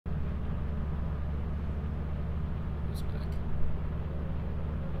He's back.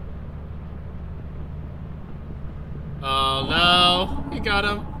 Oh no! He got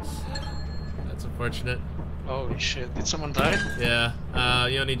him! That's unfortunate. Holy shit, did someone die? Yeah,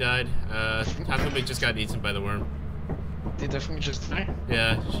 Yoni died. Takumi just got eaten by the worm. Did definitely just die?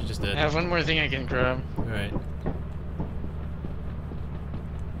 Yeah, she just did. I have one more thing I can grab. Alright.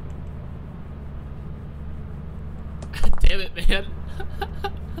 Damn it, man!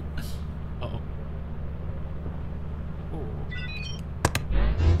 Uh-oh.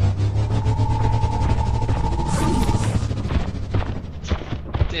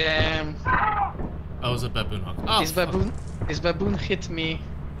 Damn. Oh, it was a baboon hawk. Oh, This baboon hit me.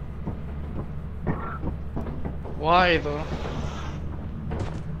 Why though?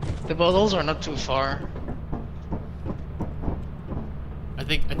 The bottles are not too far. I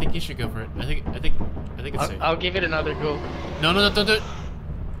think you should go for it. I think it's safe. I'll give it another go. No, don't do it.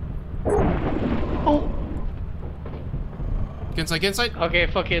 Oh. Get inside. Okay,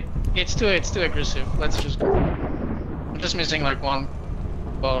 fuck it. It's too aggressive. Let's just go. I'm just missing like one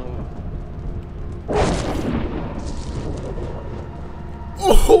bottle.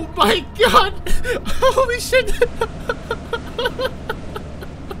 Oh my god! Holy shit!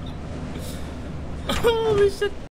 Holy shit!